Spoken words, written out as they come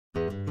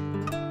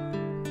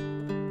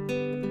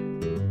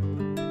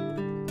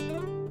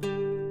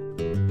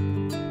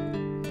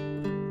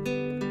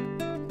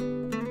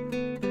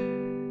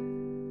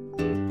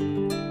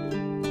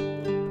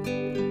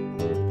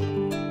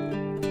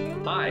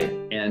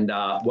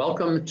and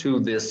welcome to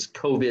this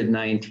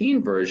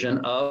COVID-19 version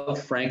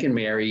of Frank and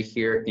Mary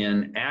here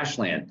in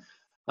Ashland.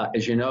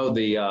 As you know,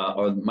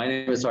 my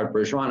name is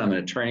Bergeron. I'm an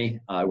attorney.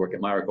 I work at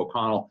Myrick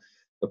O'Connell.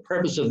 The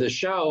purpose of this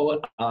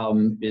show,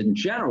 in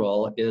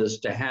general, is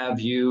to have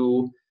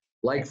you,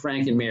 like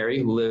Frank and Mary,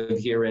 who live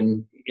here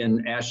in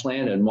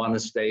Ashland and want to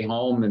stay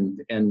home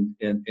and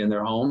in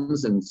their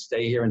homes and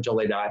stay here until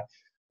they die.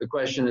 The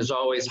question is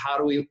always, how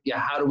do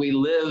we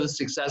live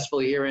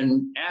successfully here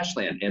in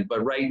Ashland?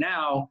 But right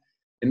now,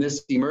 in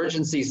this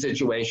emergency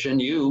situation,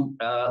 you,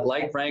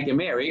 like Frank and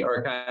Mary,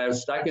 are kind of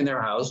stuck in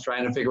their house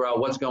trying to figure out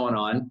what's going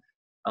on,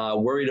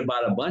 worried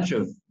about a bunch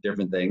of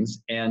different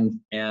things. And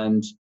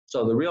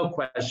so the real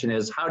question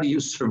is, how do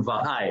you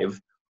survive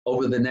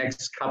over the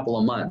next couple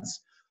of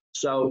months?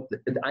 So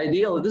this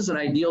is an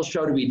ideal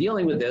show to be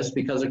dealing with this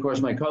because, of course,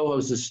 my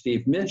co-host is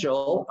Steve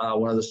Mitchell,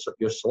 one of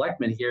your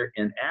selectmen here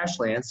in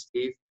Ashland,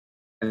 Steve.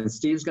 And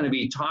Steve's going to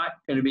be kind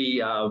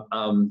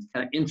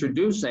of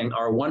introducing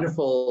our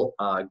wonderful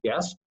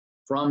guest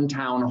from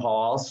Town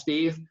Hall.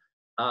 Steve,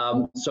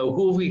 so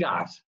who have we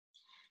got?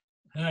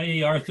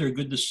 Hi, Arthur.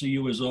 Good to see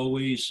you as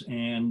always.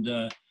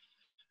 And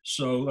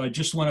so I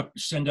just want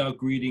to send out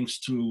greetings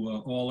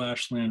to all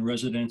Ashland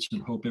residents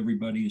and hope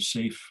everybody is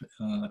safe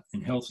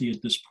and healthy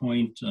at this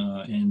point.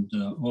 And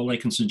all I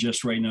can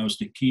suggest right now is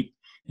to keep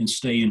and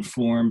stay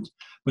informed.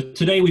 But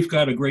today we've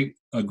got a great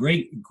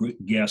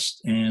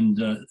guest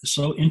and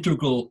so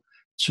integral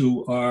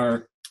to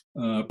our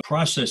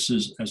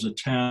processes as a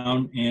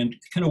town and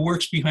kind of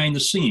works behind the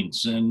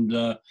scenes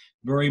and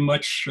very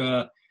much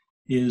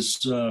is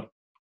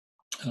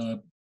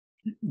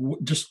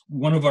just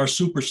one of our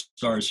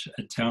superstars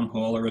at Town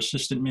Hall, our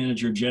assistant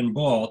manager, Jenn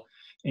Ball.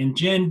 And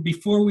Jenn,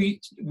 before we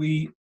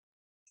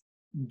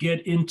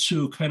get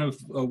into kind of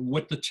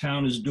what the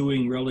town is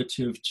doing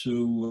relative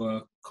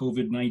to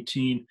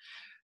COVID-19,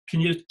 can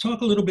you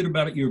talk a little bit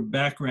about your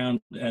background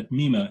at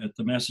MEMA, at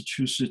the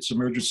Massachusetts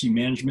Emergency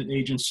Management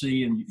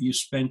Agency, and you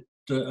spent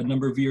a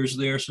number of years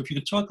there. So if you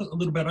could talk a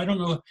little bit, I don't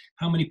know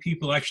how many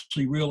people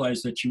actually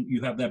realize that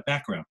you have that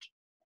background.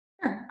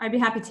 Sure, I'd be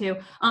happy to.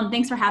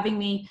 Thanks for having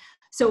me.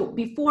 So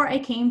before I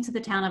came to the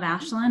town of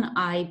Ashland,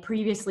 I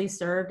previously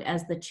served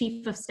as the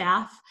chief of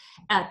staff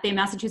at the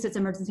Massachusetts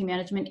Emergency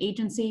Management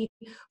Agency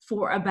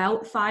for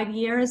about 5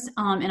 years.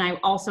 And I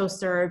also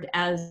served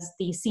as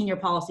the senior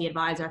policy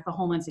advisor for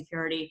Homeland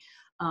Security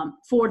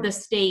for the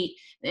state.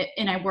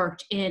 And I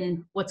worked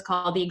in what's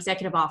called the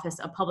Executive Office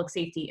of Public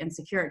Safety and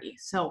Security.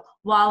 So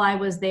while I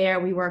was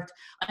there, we worked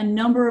a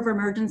number of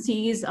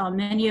emergencies.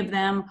 Many of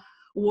them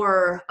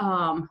were,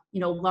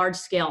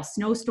 large-scale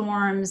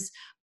snowstorms.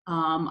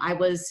 I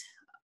was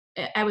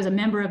a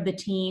member of the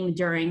team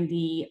during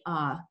the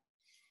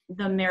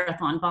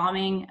marathon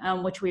bombing,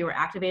 which we were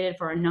activated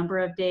for a number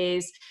of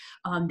days.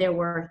 There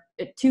were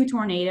 2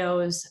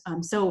 tornadoes.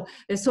 So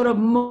there's sort of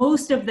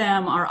most of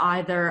them are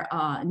either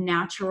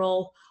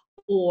natural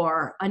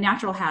or a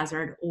natural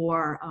hazard,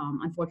 or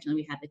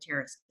unfortunately we had the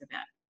terrorist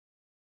event.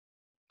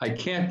 I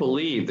can't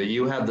believe that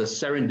you have the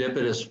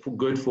serendipitous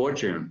good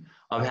fortune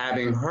of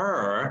having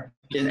her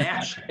in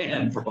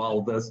Ashland for all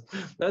of this.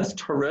 That's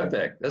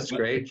terrific. That's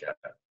great, Jeff.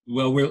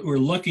 Well, we're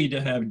lucky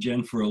to have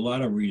Jenn for a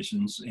lot of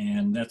reasons,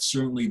 and that's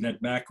certainly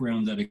that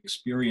background, that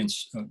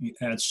experience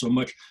adds so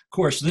much. Of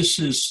course,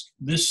 there's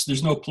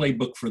no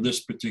playbook for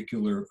this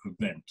particular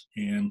event,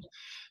 and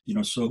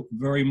so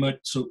very much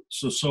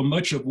so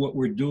much of what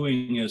we're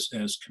doing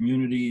as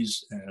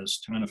communities, as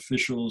town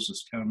officials,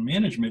 as town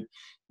management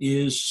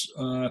is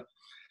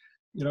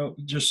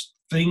just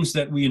things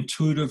that we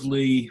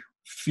intuitively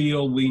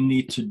feel we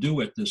need to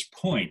do at this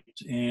point.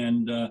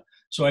 And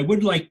so I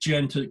would like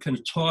Jenn to kind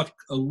of talk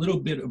a little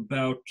bit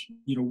about,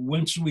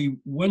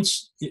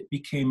 once it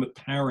became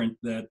apparent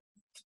that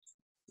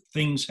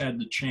things had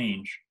to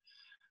change,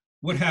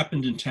 what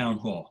happened in Town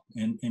Hall,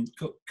 and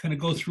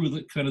go through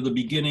the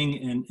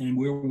beginning and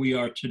where we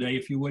are today,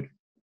 if you would.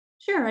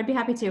 Sure, I'd be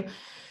happy to.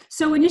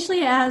 So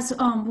initially, as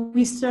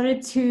we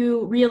started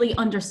to really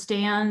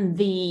understand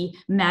the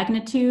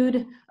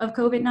magnitude of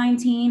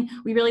COVID-19,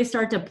 we really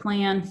started to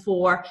plan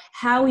for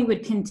how we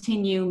would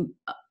continue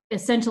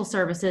essential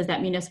services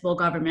that municipal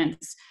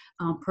governments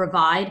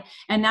provide.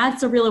 And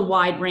that's a really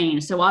wide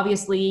range. So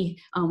obviously,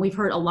 we've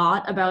heard a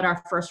lot about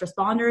our first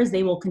responders.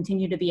 They will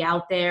continue to be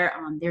out there.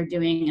 They're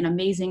doing an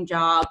amazing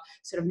job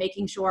sort of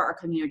making sure our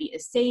community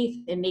is safe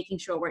and making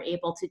sure we're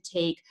able to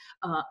take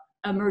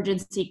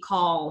emergency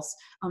calls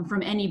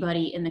from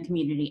anybody in the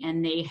community.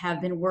 And they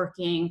have been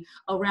working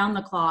around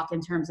the clock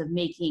in terms of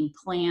making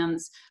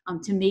plans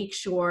to make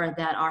sure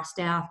that our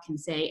staff can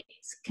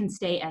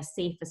stay as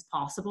safe as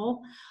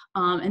possible.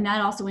 And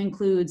that also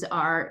includes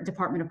our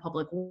Department of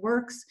Public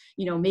Works,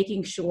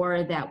 making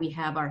sure that we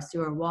have our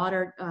sewer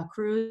water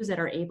crews that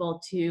are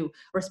able to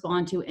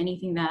respond to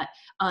anything that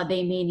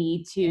they may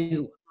need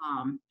to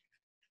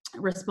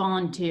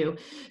respond to.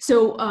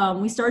 So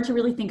we started to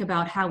really think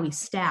about how we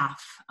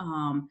staff.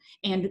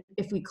 And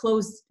if we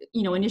closed,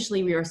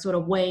 initially we were sort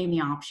of weighing the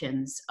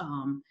options.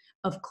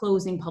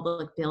 closing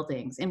public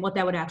buildings and what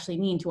that would actually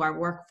mean to our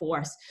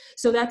workforce.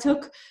 So that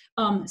took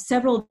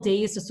several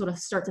days to sort of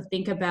start to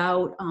think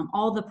about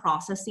all the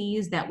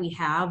processes that we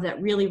have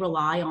that really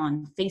rely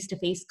on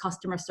face-to-face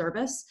customer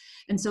service.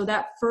 And so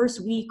that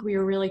first week, we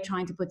were really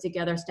trying to put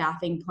together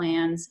staffing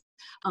plans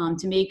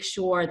to make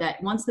sure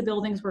that once the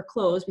buildings were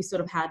closed, we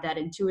sort of had that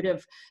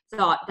intuitive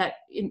thought, that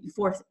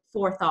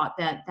forethought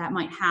that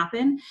might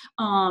happen.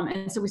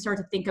 And so we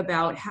started to think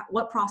about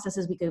what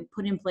processes we could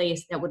put in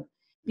place that would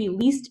be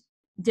least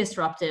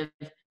disruptive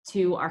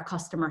to our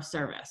customer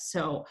service.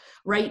 So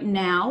right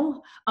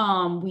now,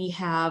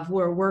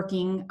 we're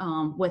working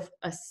with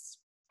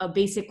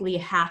basically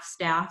half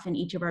staff in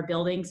each of our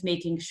buildings,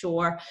 making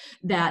sure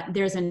that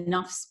there's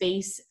enough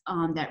space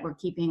that we're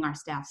keeping our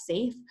staff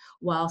safe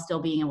while still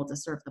being able to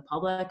serve the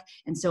public.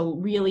 And so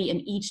really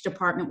in each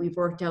department, we've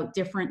worked out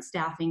different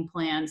staffing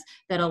plans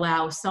that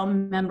allow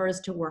some members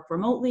to work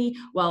remotely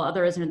while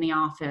others are in the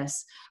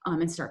office,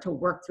 and start to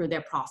work through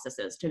their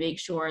processes to make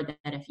sure that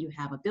if you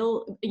have a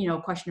bill,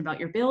 question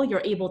about your bill,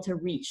 you're able to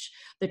reach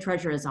the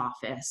treasurer's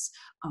office.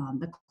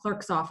 The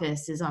clerk's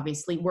office is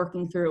obviously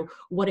working through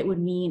what it would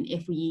mean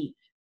if we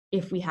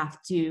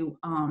have to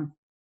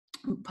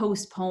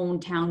postpone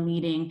town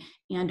meeting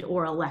and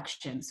or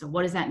election. So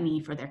what does that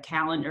mean for their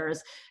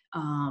calendars?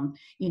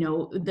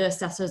 The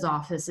assessor's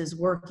office is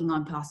working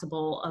on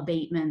possible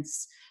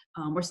abatements.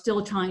 We're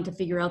still trying to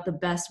figure out the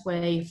best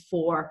way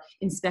for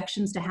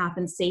inspections to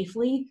happen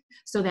safely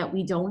so that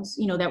we don't,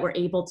 that we're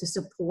able to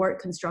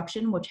support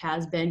construction, which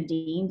has been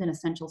deemed an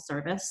essential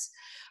service.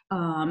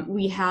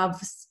 We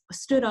have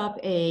stood up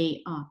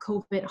a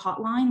COVID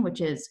hotline,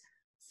 which is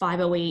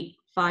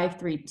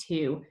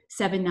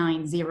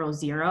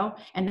 508-532-7900,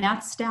 and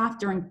that's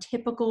staffed during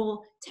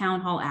typical town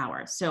hall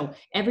hours. So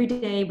every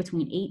day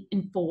between 8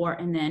 and 4,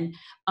 and then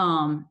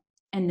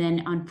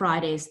on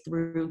Fridays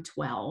through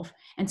 12.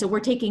 And so we're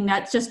taking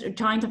that, just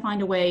trying to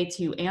find a way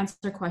to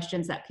answer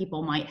questions that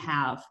people might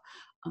have.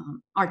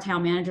 Our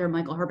town manager,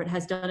 Michael Herbert,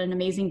 has done an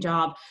amazing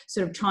job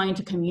sort of trying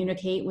to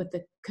communicate with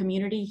the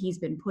community. He's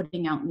been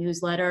putting out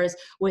newsletters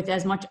with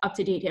as much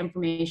up-to-date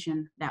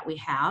information that we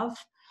have.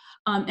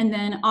 And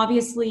then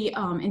obviously,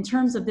 in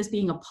terms of this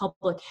being a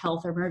public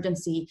health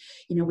emergency,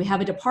 we have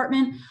a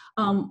department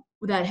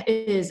that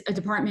is a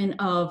department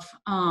of,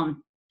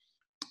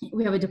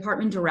 we have a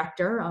department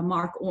director,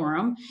 Mark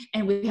Oram,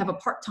 and we have a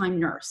part-time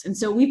nurse. And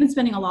so we've been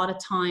spending a lot of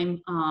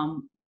time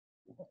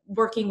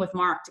working with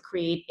Mark to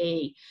create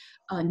a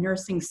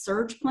nursing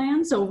surge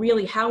plan. So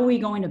really, how are we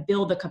going to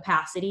build the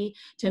capacity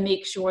to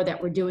make sure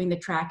that we're doing the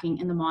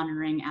tracking and the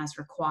monitoring as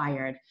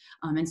required?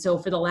 And so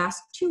for the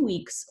last 2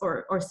 weeks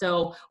or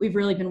so, we've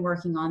really been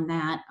working on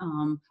that.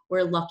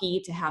 We're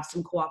lucky to have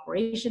some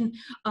cooperation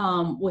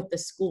with the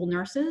school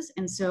nurses.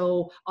 And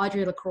so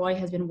Audrey LaCroix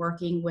has been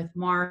working with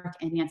Mark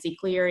and Nancy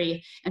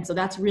Cleary. And so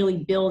that's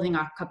really building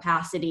our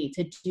capacity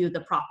to do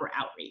the proper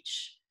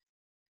outreach.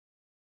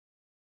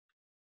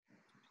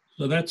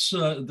 So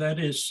that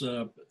is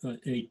a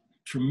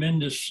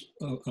tremendous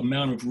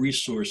amount of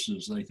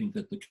resources, I think,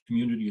 that the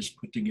community has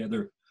put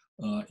together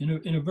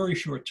in a very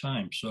short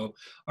time. So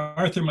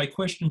Arthur, my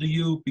question to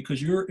you,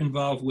 because you're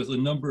involved with a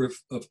number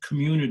of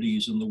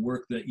communities in the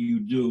work that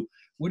you do,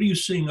 what are you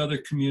seeing other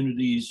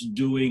communities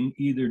doing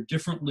either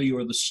differently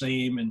or the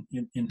same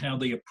in how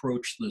they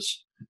approach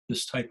this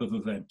type of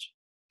event?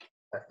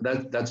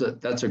 That's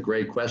a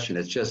great question.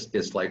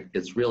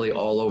 It's really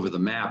all over the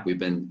map. We've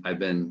been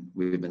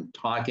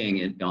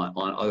talking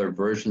on other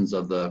versions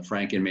of the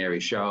Frank and Mary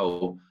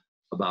show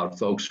about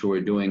folks who are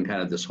doing kind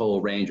of this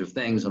whole range of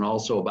things, and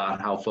also about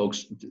how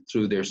folks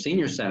through their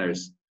senior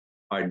centers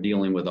are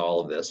dealing with all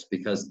of this,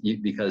 because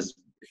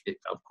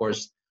of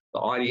course the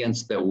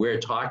audience that we're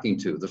talking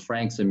to, the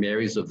Franks and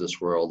Marys of this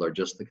world, are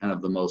just the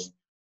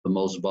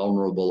most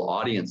vulnerable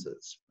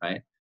audiences,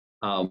 right?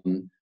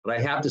 But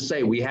I have to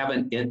say, we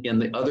haven't, in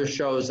the other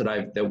shows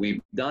that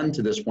we've done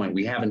to this point,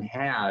 we haven't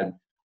had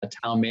a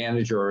town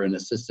manager or an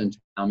assistant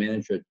town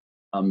manager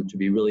to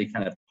be really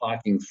kind of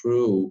talking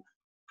through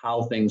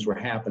how things were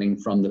happening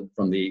from the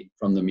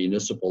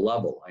municipal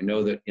level. I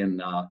know that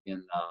in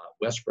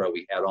Westboro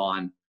we had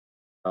on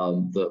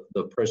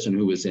the person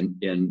who was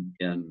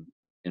in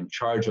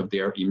charge of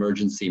their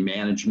emergency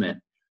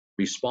management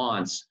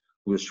response,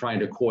 who was trying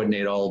to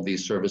coordinate all of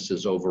these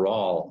services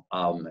overall.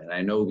 And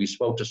I know we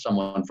spoke to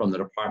someone from the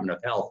Department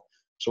of Health.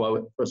 So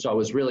I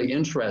was really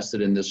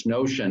interested in this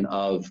notion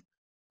of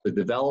the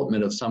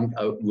development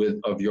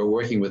of your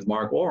working with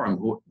Mark Oram,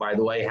 who, by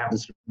the way,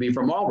 happens to be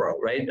from Marlboro,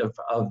 right?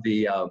 Of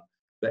the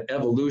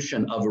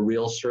evolution of a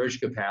real surge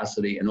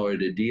capacity in order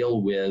to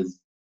deal with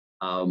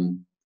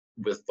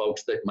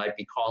folks that might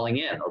be calling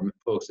in, or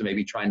folks that may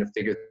be trying to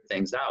figure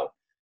things out.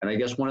 And I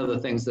guess one of the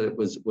things that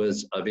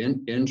was of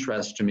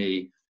interest to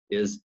me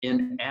is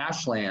in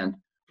Ashland,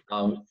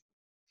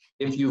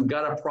 if you've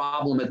got a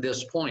problem at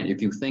this point,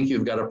 if you think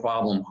you've got a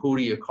problem, who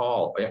do you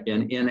call?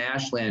 In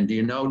Ashland, do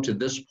you know to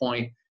this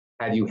point,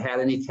 have you had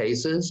any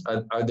cases?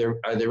 Are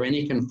there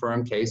any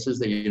confirmed cases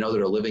that you know that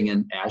are living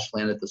in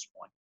Ashland at this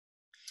point?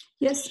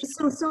 Yes,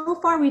 so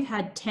far we've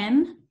had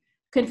 10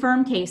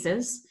 confirmed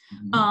cases.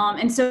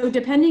 And so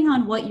depending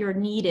on what your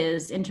need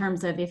is in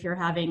terms of if you're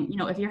having,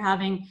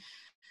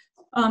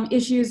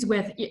 issues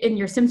with, and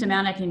you're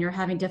symptomatic and you're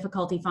having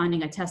difficulty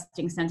finding a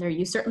testing center,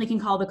 you certainly can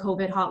call the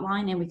COVID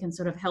hotline, and we can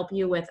sort of help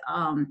you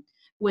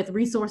with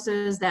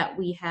resources that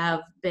we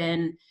have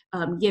been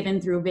given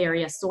through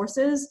various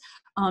sources.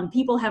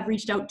 People have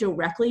reached out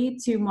directly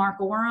to Mark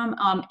Orem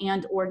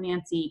and or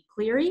Nancy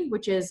Cleary,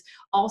 which is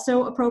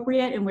also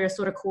appropriate, and we're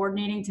sort of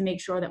coordinating to make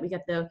sure that we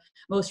get the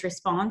most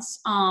response.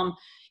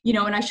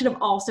 And I should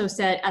have also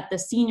said at the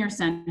senior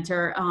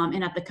center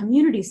and at the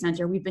community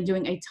center, we've been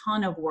doing a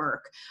ton of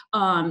work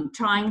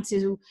trying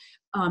to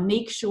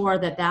make sure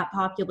that that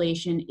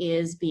population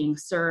is being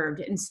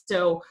served. And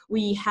so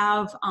we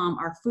have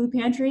our food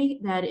pantry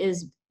that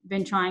is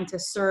been trying to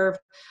serve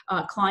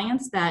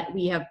clients that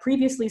we have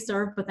previously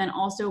served, but then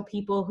also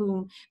people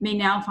who may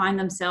now find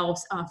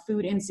themselves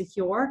food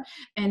insecure.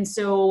 And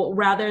so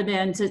rather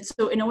than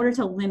so in order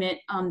to limit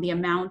the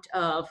amount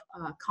of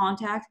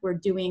contact, we're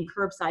doing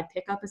curbside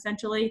pickup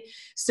essentially.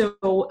 So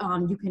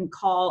you can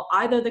call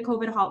either the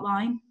COVID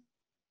hotline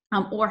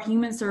or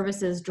human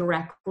services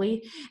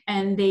directly,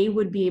 and they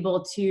would be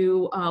able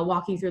to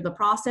walk you through the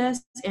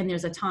process. And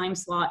there's a time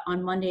slot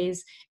on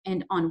Mondays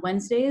and on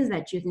Wednesdays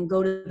that you can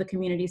go to the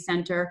community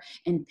center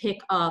and pick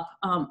up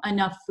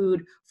enough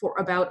food for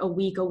about a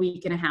week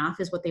and a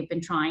half is what they've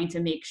been trying to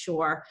make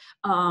sure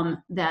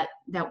that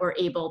we're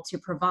able to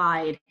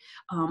provide.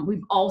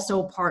 We've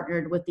also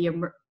partnered with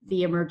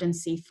the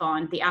emergency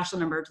fund, the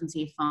Ashland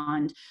Emergency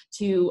Fund,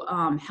 to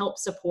help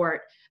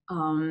support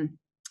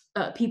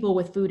people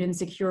with food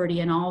insecurity,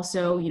 and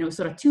also,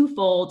 sort of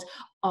twofold,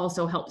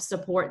 also help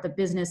support the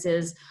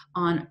businesses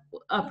on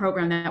a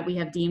program that we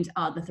have deemed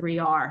the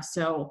 3R.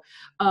 So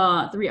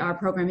 3R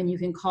program, and you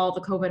can call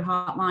the COVID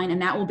hotline, and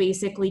that will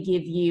basically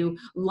give you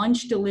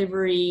lunch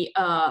delivery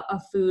of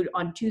food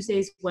on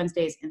Tuesdays,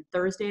 Wednesdays, and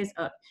Thursdays,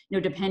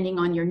 depending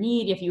on your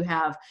need. If you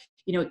have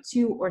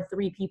 2 or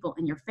 3 people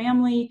in your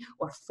family,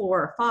 or 4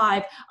 or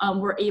 5,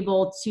 we're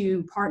able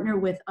to partner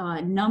with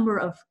a number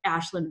of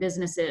Ashland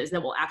businesses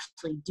that will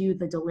actually do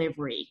the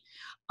delivery,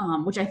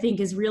 which I think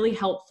is really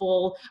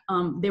helpful.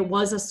 There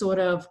was a sort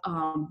of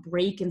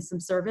break in some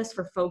service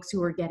for folks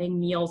who are getting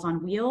Meals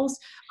on Wheels.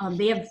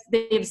 They have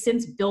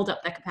since built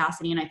up that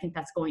capacity, and I think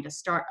that's going to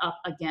start up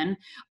again.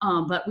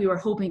 But we were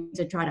hoping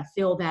to try to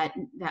fill that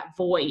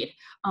void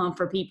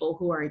for people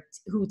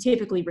who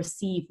typically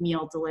receive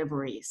meal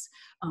deliveries.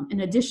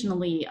 And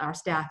additionally, our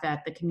staff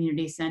at the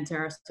community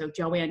center, so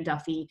Joanne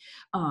Duffy,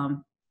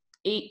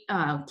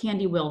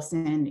 Candy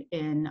Wilson,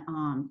 and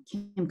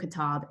Kim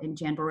Katab and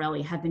Jan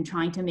Borelli have been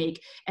trying to make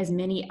as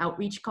many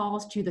outreach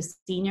calls to the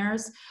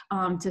seniors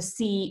to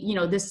see,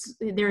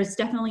 there is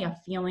definitely a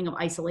feeling of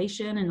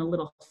isolation and a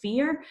little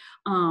fear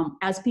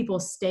as people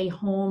stay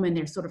home and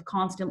they're sort of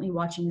constantly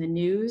watching the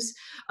news.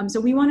 So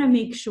we want to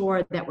make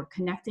sure that we're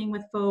connecting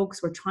with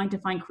folks. We're trying to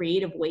find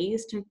creative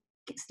ways to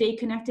stay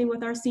connected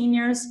with our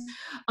seniors.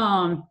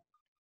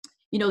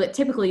 That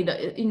typically,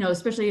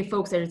 especially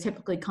folks that are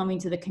typically coming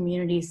to the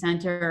community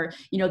center,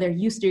 they're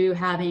used to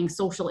having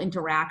social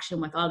interaction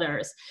with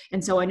others.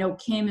 And so I know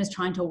Kim is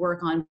trying to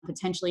work on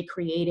potentially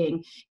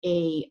creating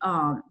a,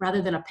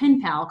 rather than a pen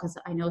pal, because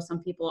I know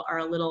some people are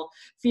a little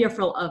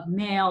fearful of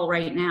mail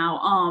right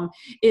now,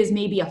 is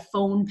maybe a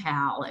phone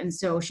pal. And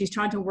so she's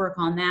trying to work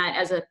on that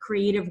as a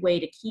creative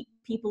way to keep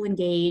people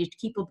engaged,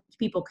 keep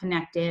people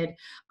connected.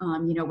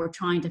 We're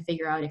trying to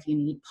figure out if you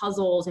need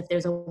puzzles, if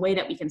there's a way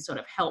that we can sort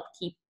of help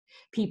keep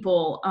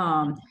people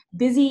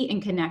busy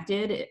and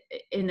connected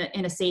in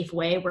a safe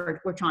way.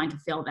 We're trying to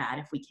fill that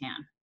if we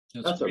can.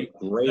 That's a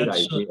great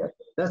idea.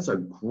 That's a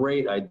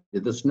great idea.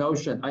 This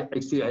notion, I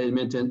didn't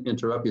mean to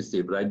interrupt you,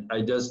 Steve, but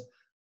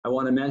I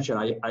want to mention,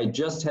 I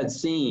just had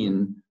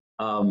seen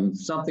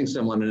something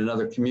similar in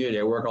another community.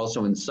 I work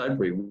also in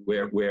Sudbury,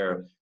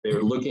 where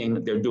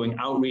they're doing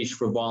outreach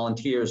for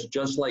volunteers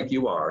just like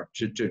you are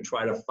to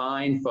try to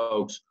find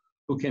folks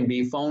who can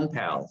be phone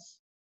pals.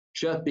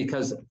 Just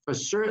because,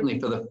 certainly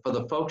for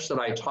the folks that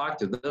I talk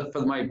to,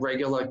 for my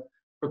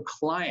for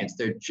clients,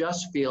 they're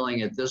just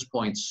feeling at this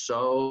point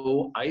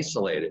so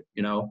isolated.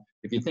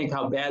 If you think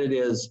how bad it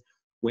is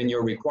when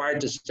you're required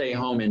to stay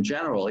home in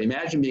general,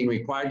 imagine being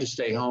required to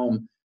stay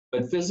home,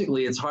 but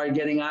physically it's hard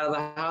getting out of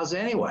the house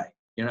anyway.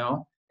 And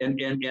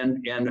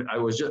I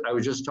was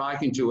just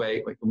talking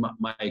to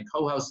my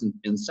co-host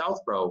in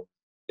Southborough.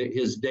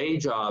 His day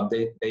job,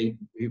 he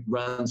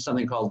runs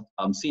something called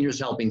Seniors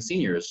Helping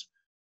Seniors,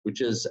 which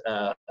is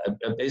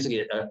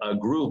basically a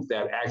group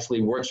that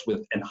actually works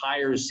with and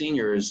hires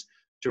seniors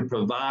to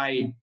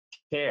provide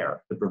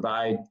care, to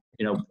provide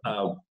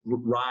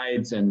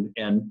rides and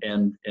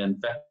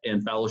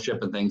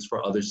fellowship and things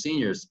for other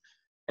seniors.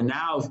 And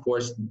now, of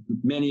course,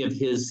 many of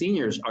his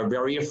seniors are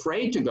very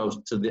afraid to go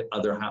to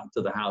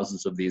the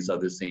houses of these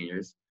other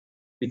seniors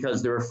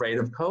because they're afraid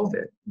of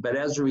COVID. But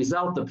as a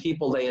result, the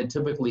people they had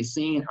typically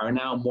seen are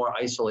now more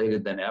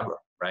isolated than ever,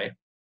 right?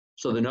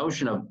 So the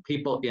notion of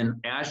people in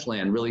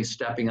Ashland really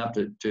stepping up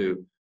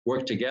to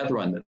work together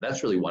on that.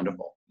 That's really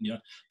wonderful. Yeah,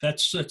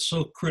 that's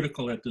so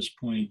critical at this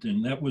point.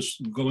 And that was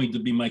going to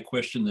be my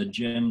question that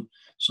Jen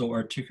so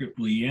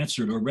articulately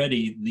answered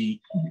already, the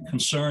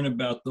concern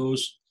about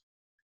those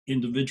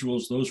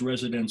individuals, those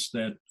residents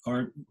that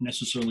aren't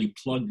necessarily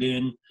plugged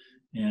in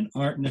and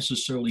aren't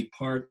necessarily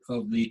part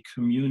of the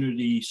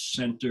community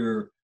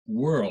center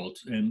world.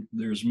 And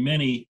there's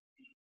many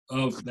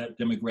of that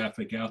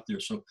demographic out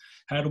there. So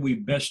how do we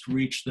best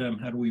reach them?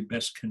 How do we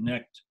best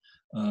connect?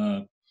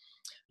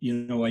 You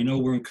know, I know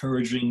we're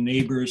encouraging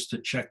neighbors to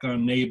check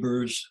on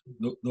neighbors,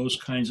 those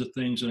kinds of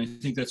things. And I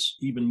think that's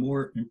even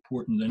more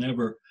important than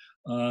ever.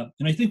 And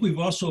I think we've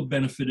also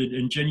benefited,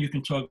 and Jen, you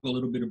can talk a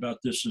little bit about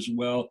this as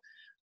well.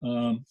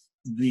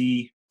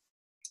 The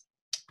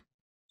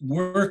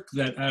work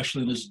that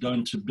Ashland has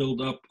done to build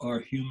up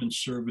our human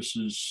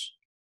services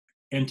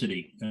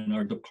entity and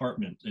our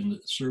department and the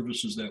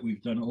services that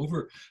we've done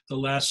over the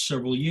last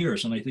several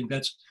years. And I think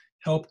that's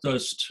helped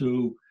us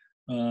to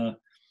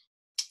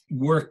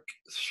work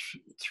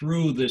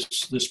through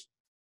this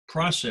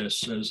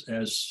process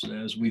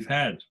as we've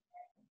had.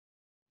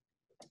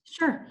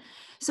 Sure.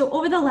 So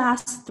over the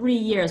last 3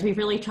 years, we've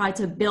really tried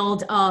to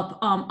build up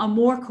a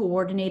more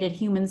coordinated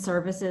human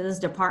services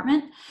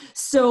department.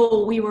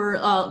 So we were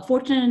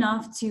fortunate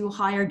enough to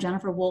hire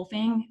Jennifer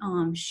Wolfing.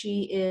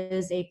 She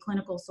is a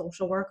clinical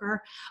social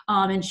worker,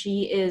 and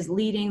she is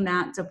leading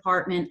that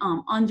department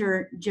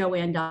under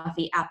Joanne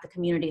Duffy at the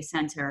community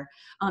center.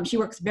 She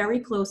works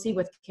very closely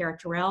with Kara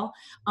Terrell,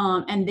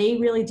 and they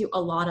really do a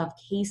lot of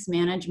case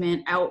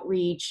management,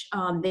 outreach.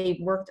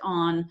 They've worked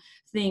on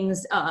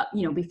things,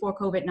 before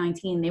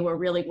COVID-19, they were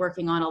really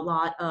working on a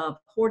lot of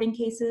hoarding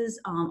cases,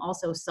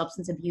 also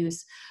substance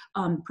abuse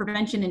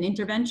prevention and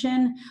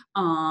intervention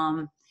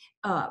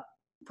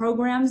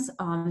programs.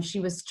 She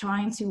was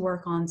trying to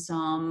work on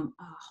some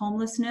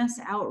homelessness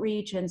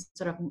outreach and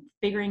sort of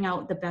figuring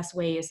out the best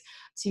ways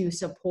to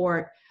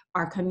support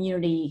our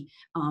community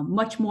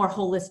much more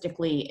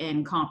holistically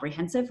and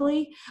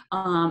comprehensively.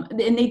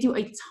 And they do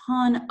a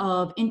ton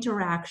of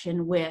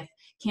interaction with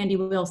Candy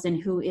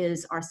Wilson, who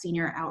is our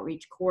senior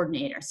outreach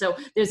coordinator. So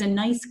there's a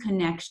nice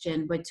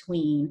connection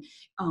between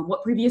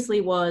what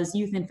previously was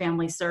youth and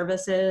family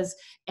services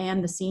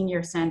and the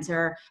senior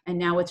center. And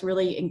now it's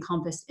really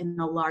encompassed in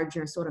a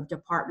larger sort of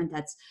department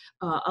that's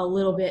a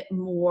little bit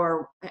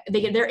more,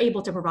 they're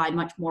able to provide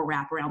much more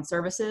wraparound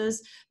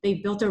services.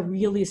 They've built a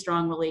really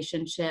strong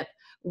relationship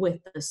with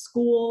the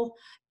school.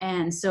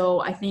 And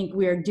so I think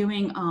we're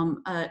doing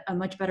a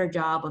much better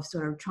job of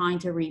sort of trying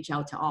to reach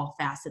out to all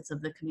facets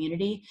of the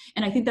community.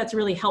 And I think that's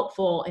really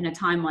helpful in a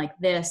time like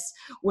this,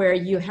 where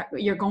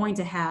you're going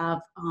to have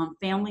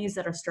families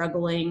that are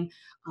struggling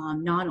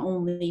not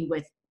only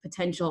with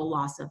potential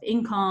loss of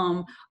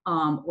income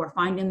or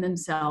finding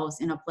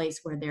themselves in a place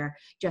where they're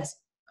just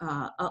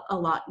a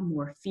lot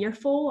more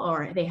fearful,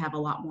 or they have a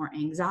lot more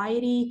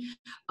anxiety,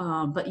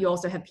 but you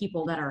also have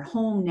people that are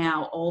home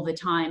now all the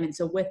time, and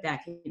so with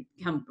that can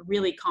become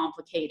really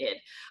complicated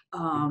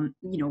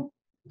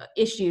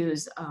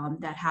issues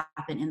that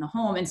happen in the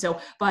home. And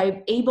so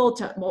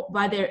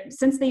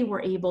since they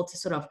were able to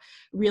sort of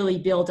really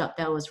build up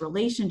those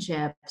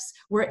relationships,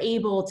 we're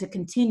able to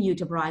continue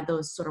to provide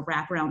those sort of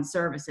wraparound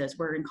services.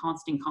 We're in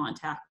constant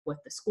contact with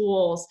the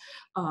schools.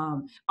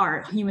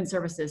 Our human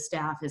services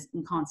staff is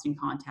in constant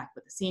contact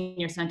with the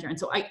senior center. And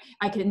so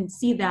I can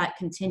see that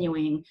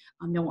continuing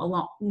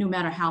no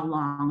matter how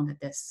long that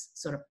this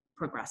sort of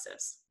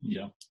progresses.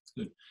 Yeah,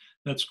 good.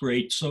 That's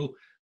great. So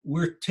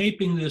we're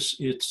taping this.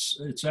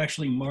 It's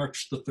actually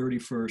March the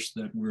 31st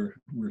that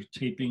we're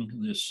taping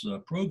this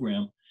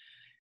program.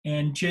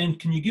 And Jen,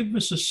 can you give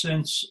us a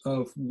sense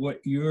of what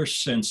you're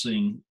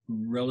sensing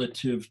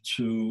relative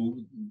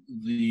to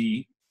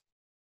the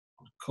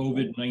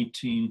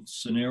COVID-19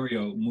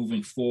 scenario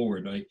moving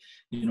forward?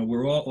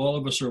 We're all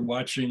of us are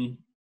watching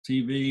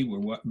TV.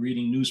 We're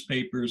reading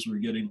newspapers. We're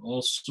getting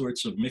all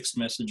sorts of mixed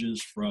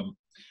messages from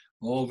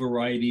all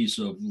varieties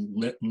of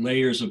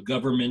layers of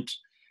government.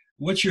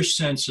 What's your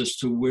sense as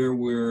to where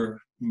we're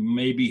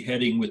maybe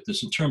heading with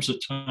this in terms of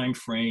time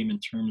frame, in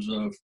terms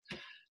of,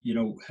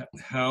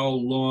 how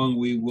long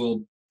we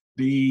will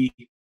be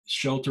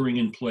sheltering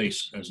in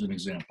place, as an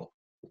example?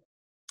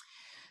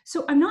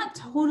 So I'm not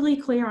totally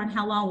clear on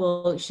how long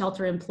we'll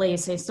shelter in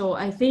place. So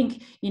I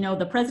think,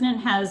 the president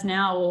has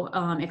now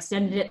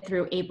extended it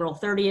through April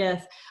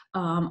 30th.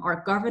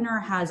 Our governor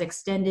has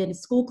extended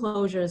school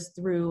closures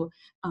through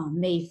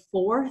May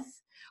 4th.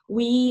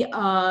 We,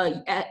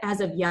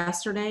 as of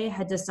yesterday,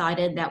 had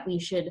decided that we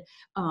should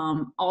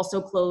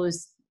also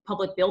close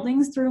public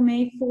buildings through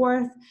May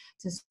 4th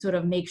to sort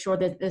of make sure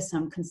that there's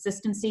some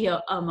consistency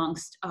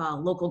amongst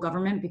local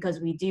government, because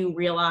we do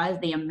realize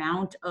the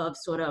amount of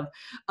sort of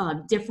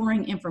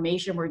differing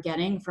information we're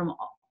getting from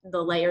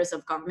the layers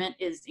of government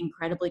is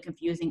incredibly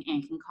confusing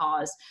and can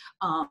cause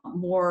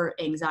more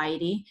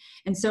anxiety.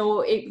 And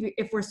so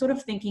if we're sort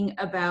of thinking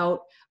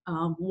about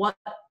what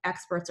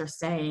experts are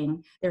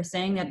saying, they're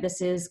saying that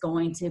this is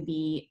going to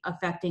be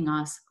affecting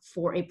us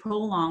for a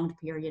prolonged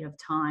period of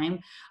time.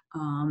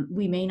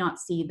 we may not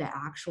see the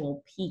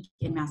actual peak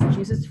in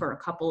Massachusetts for a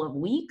couple of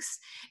weeks.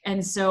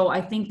 And so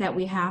I think that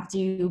we have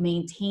to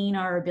maintain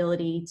our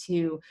ability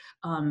to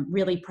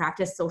really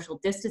practice social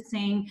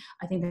distancing.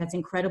 I think that's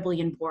incredibly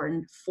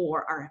important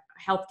for our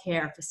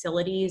healthcare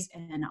facilities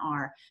and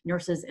our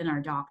nurses and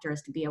our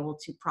doctors to be able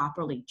to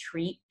properly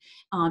treat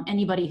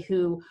anybody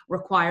who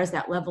requires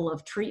that level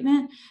of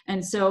treatment.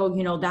 And so,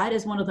 you know, that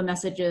is one of the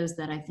messages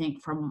that I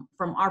think from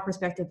our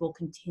perspective we'll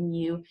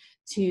continue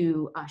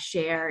to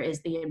share,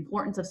 is the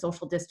importance of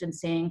social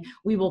distancing.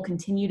 We will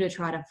continue to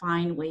try to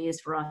find ways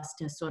for us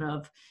to sort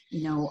of,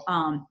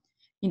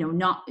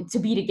 not to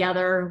be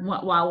together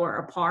while we're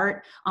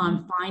apart,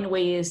 find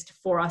ways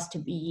for us to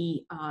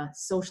be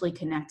socially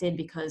connected,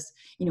 because,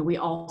 you know, we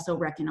also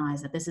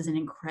recognize that this is an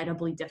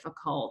incredibly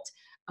difficult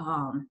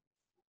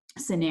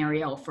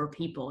scenario for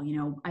people. You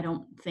know, I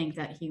don't think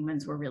that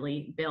humans were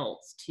really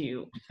built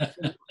to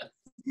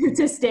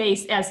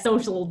stay as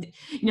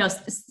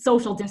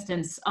social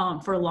distance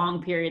for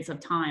long periods of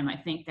time. I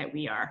think that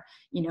we are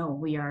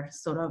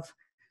sort of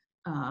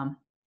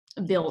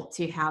built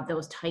to have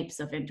those types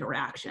of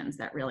interactions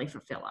that really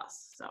fulfill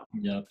us. So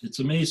yeah, it's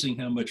amazing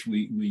how much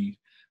we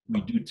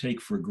do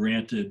take for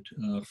granted,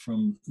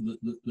 from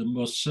the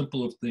most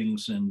simple of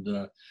things. And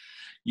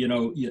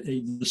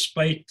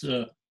despite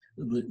the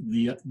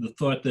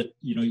thought that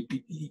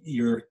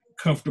you're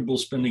comfortable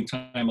spending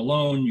time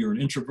alone, you're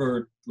an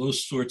introvert,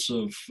 those sorts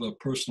of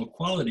personal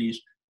qualities,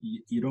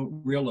 you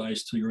don't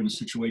realize till you're in a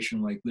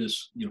situation like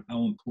this,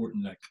 how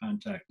important that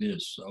contact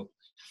is. So,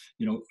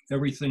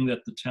 everything that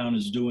the town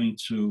is doing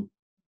to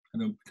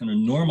kind of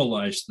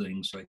normalize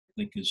things, I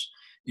think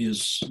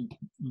is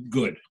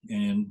good,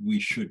 and we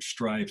should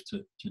strive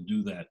to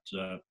do that.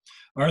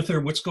 Arthur,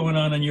 what's going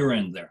on your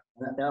end there?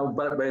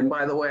 But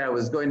by the way, I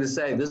was going to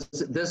say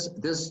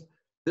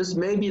this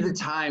may be the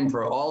time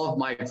for all of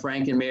my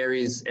Frank and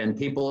Marys and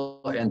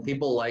people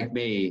like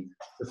me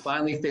to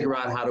finally figure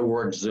out how to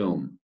work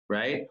Zoom,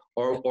 right?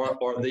 Or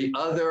the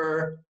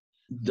other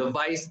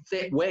device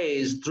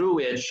ways through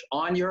which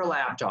on your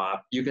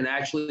laptop you can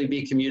actually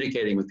be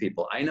communicating with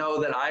people. I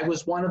know that I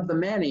was one of the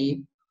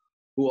many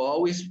who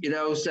always,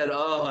 said,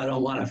 "Oh, I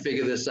don't want to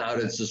figure this out.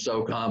 It's just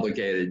so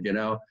complicated,"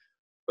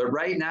 But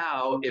right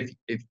now,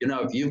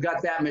 if you've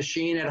got that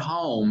machine at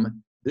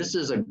home, this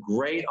is a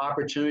great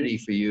opportunity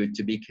for you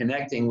to be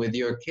connecting with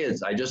your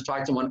kids. I just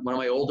talked to one of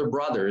my older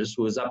brothers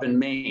who is up in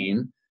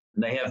Maine,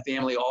 and they have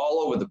family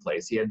all over the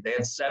place. They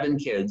have 7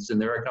 kids, and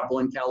there are a couple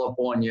in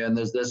California, and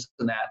there's this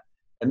and that.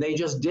 And they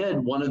just did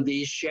one of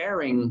these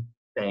sharing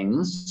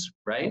things,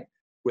 right,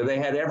 where they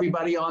had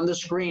everybody on the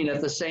screen at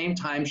the same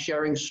time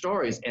sharing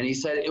stories. And he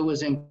said it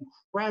was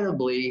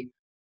incredibly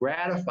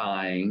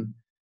gratifying,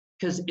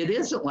 because it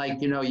isn't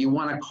like, you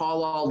want to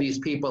call all these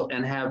people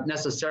and have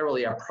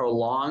necessarily a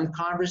prolonged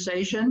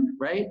conversation,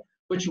 right?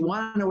 But you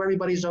want to know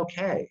everybody's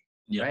okay,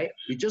 yeah. Right?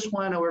 You just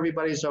want to know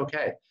everybody's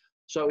okay.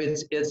 So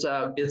it's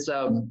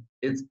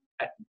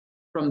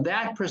from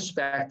that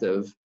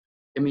perspective.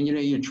 I mean,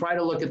 you try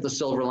to look at the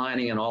silver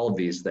lining in all of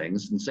these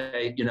things and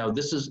say,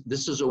 this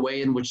is a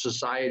way in which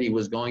society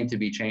was going to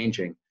be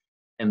changing,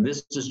 and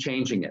this is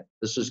changing it.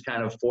 This is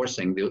kind of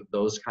forcing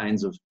those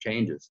kinds of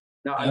changes.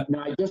 Now, I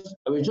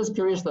was just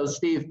curious though,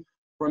 Steve,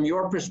 from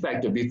your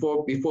perspective,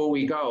 before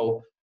we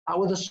go,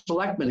 how are the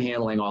selectmen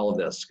handling all of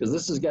this? Because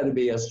this has got to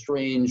be a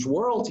strange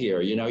world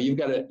here. You've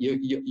got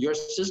your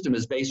system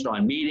is based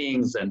on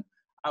meetings and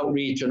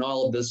outreach and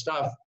all of this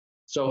stuff.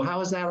 So how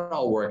is that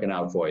all working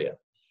out for you?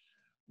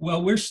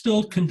 Well, we're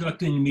still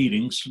conducting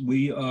meetings.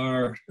 We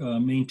are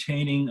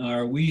maintaining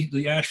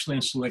the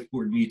Ashland Select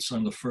Board meets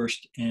on the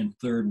first and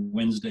third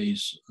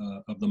Wednesdays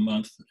of the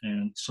month.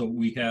 And so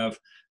we have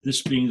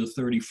this being the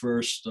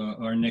 31st.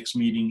 Our next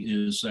meeting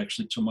is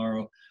actually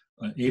tomorrow,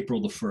 April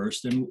the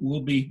 1st, and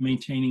we'll be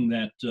maintaining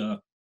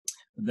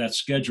that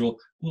schedule.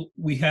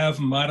 We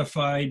have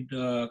modified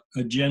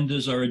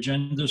agendas. Our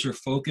agendas are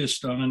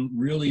focused on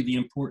really the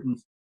important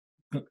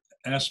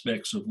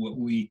aspects of what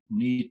we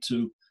need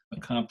to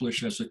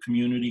accomplish as a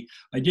community.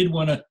 I did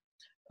want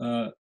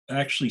to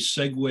actually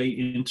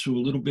segue into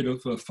a little bit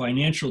of a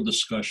financial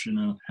discussion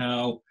on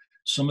how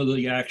some of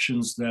the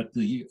actions that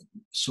the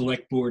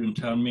select board and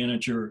town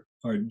manager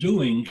are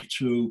doing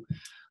to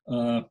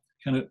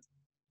kind of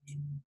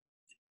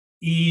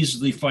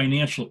ease the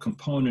financial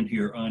component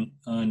here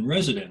on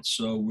residents.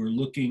 So we're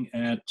looking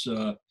at,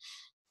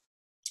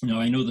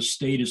 I know the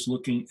state is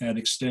looking at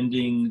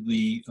extending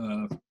the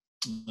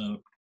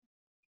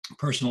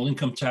personal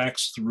income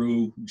tax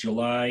through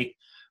July.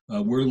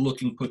 We're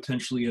looking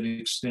potentially at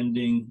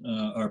extending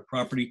our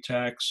property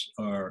tax,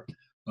 our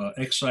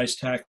excise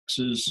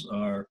taxes,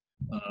 our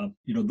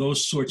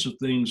those sorts of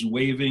things,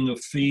 waiving of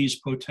fees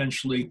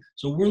potentially.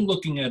 So we're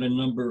looking at a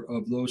number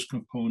of those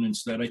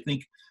components that I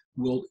think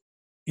will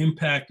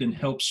impact and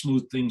help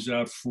smooth things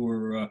out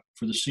for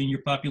the senior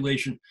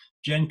population.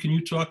 Jen, can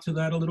you talk to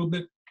that a little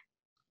bit?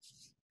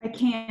 I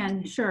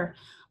can, sure.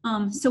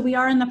 So we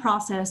are in the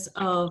process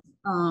of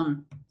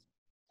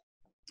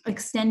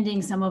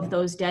extending some of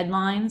those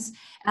deadlines.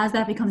 As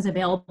that becomes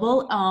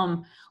available,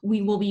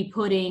 we will be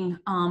putting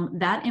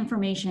that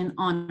information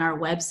on our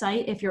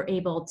website if you're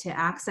able to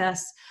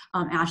access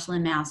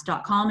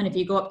ashlandmass.com. And if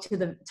you go up to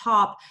the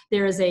top,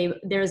 there's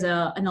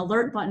an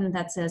alert button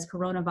that says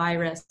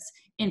coronavirus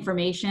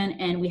information,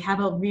 and we have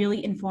a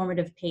really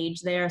informative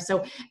page there.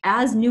 So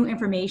as new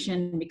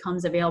information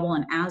becomes available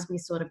and as we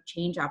sort of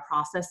change our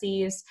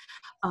processes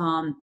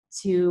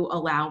to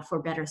allow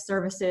for better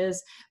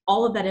services,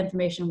 all of that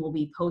information will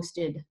be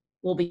posted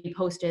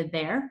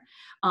there.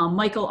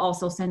 Michael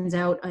also sends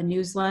out a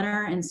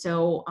newsletter, and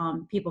so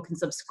people can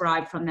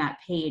subscribe from that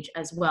page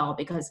as well,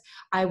 because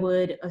I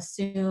would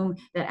assume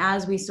that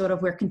as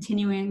we're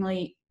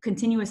continuously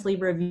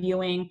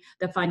reviewing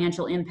the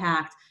financial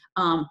impact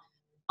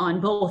on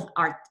both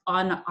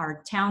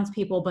our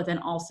townspeople, but then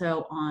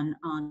also on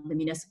the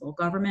municipal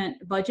government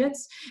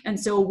budgets. And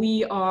so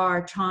we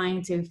are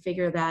trying to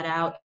figure that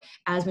out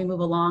as we move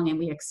along, and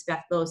we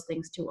expect those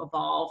things to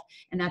evolve.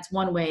 And that's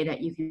one way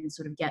that you can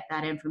sort of get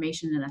that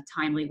information in a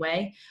timely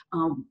way.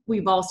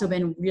 We've also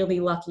been really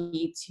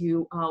lucky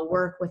to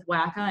work with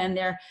WACA, and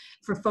there,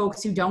 for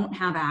folks who don't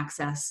have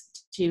access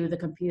to the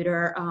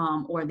computer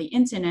or the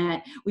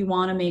internet, we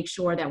want to make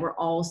sure that we're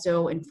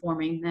also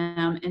informing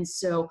them. And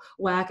so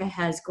WACA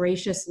has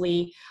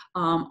graciously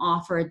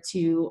offered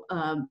to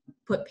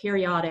put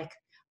periodic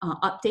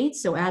updates.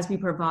 So as we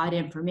provide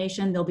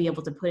information, they'll be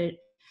able to put it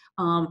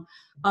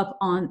up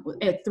on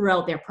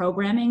throughout their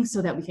programming,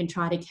 so that we can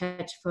try to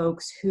catch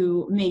folks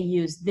who may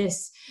use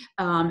this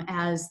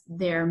as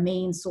their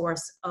main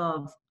source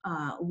of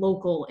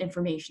local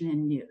information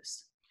and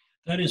news.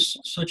 That is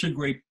such a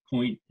great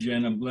point,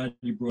 Jen. I'm glad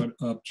you brought it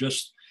up.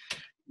 Just,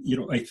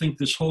 I think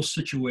this whole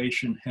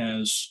situation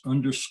has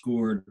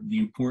underscored the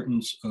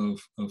importance of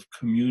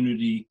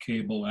community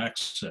cable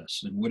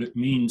access and what it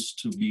means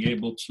to be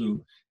able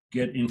to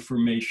get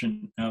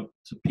information out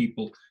to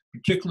people,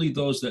 particularly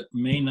those that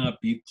may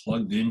not be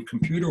plugged in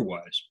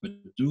computer-wise, but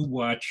do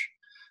watch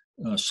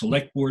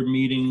select board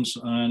meetings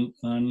on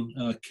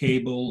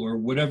cable or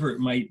whatever it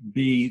might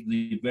be,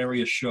 the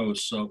various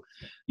shows. So,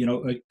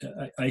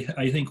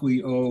 I think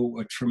we owe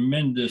a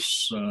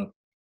tremendous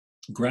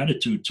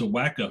gratitude to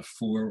WACA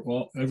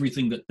for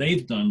everything that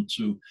they've done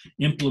to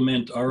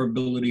implement our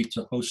ability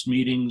to host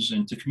meetings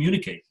and to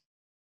communicate.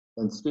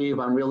 And Steve,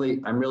 I'm really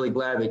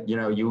glad that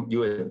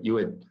you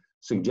had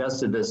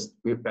suggested this.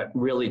 We've been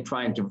really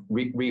trying to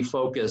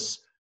refocus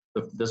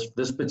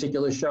this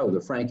particular show,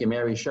 the Frank and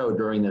Mary show,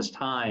 during this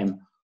time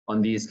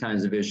on these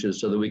kinds of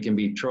issues, so that we can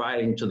be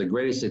trying to the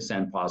greatest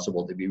extent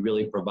possible to be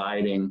really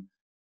providing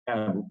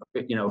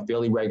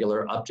fairly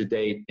regular,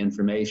 up-to-date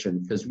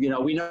information, because we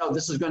know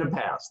this is going to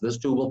pass. This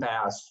too will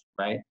pass,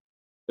 right?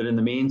 But in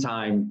the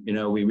meantime,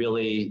 we're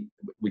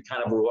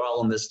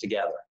all in this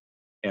together,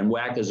 and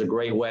WAC is a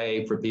great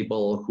way for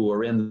people who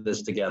are in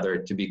this together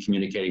to be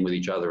communicating with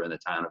each other in the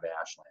town of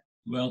Ashland.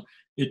 Well,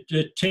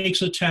 it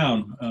takes a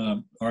town,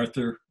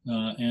 Arthur,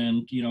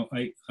 and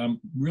I'm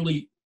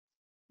really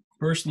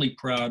personally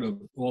proud of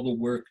all the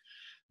work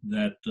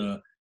that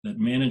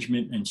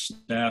management and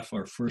staff,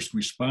 our first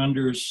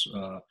responders,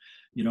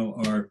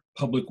 our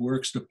public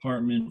works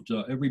department,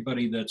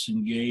 everybody that's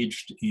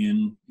engaged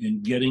in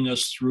getting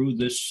us through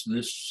this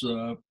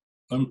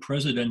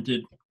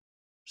unprecedented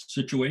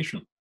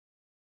situation.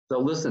 So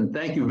listen,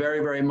 thank you very,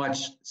 very much,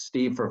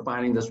 Steve, for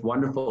finding this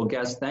wonderful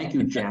guest. Thank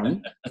you,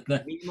 Jen,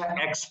 MEMA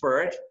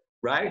expert,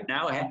 right?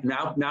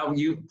 Now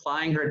you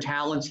applying her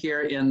talents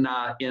here in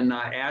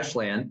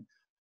Ashland.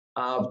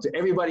 To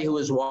everybody who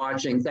is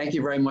watching, thank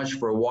you very much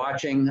for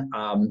watching.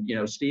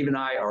 Steve and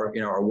I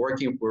are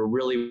working. We're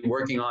really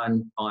working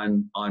on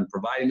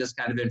providing this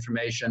kind of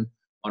information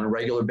on a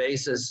regular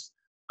basis,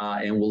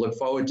 and we'll look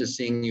forward to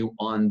seeing you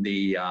on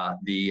the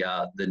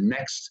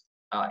next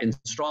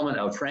installment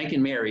of Frank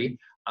and Mary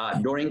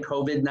during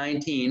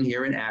COVID-19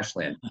 here in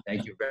Ashland.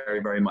 Thank you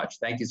very, very much.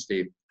 Thank you,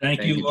 Steve.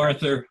 Thank you,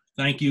 Arthur.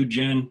 Thank you,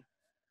 Jen.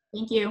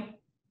 Thank you.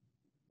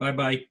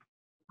 Bye-bye.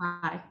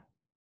 Bye.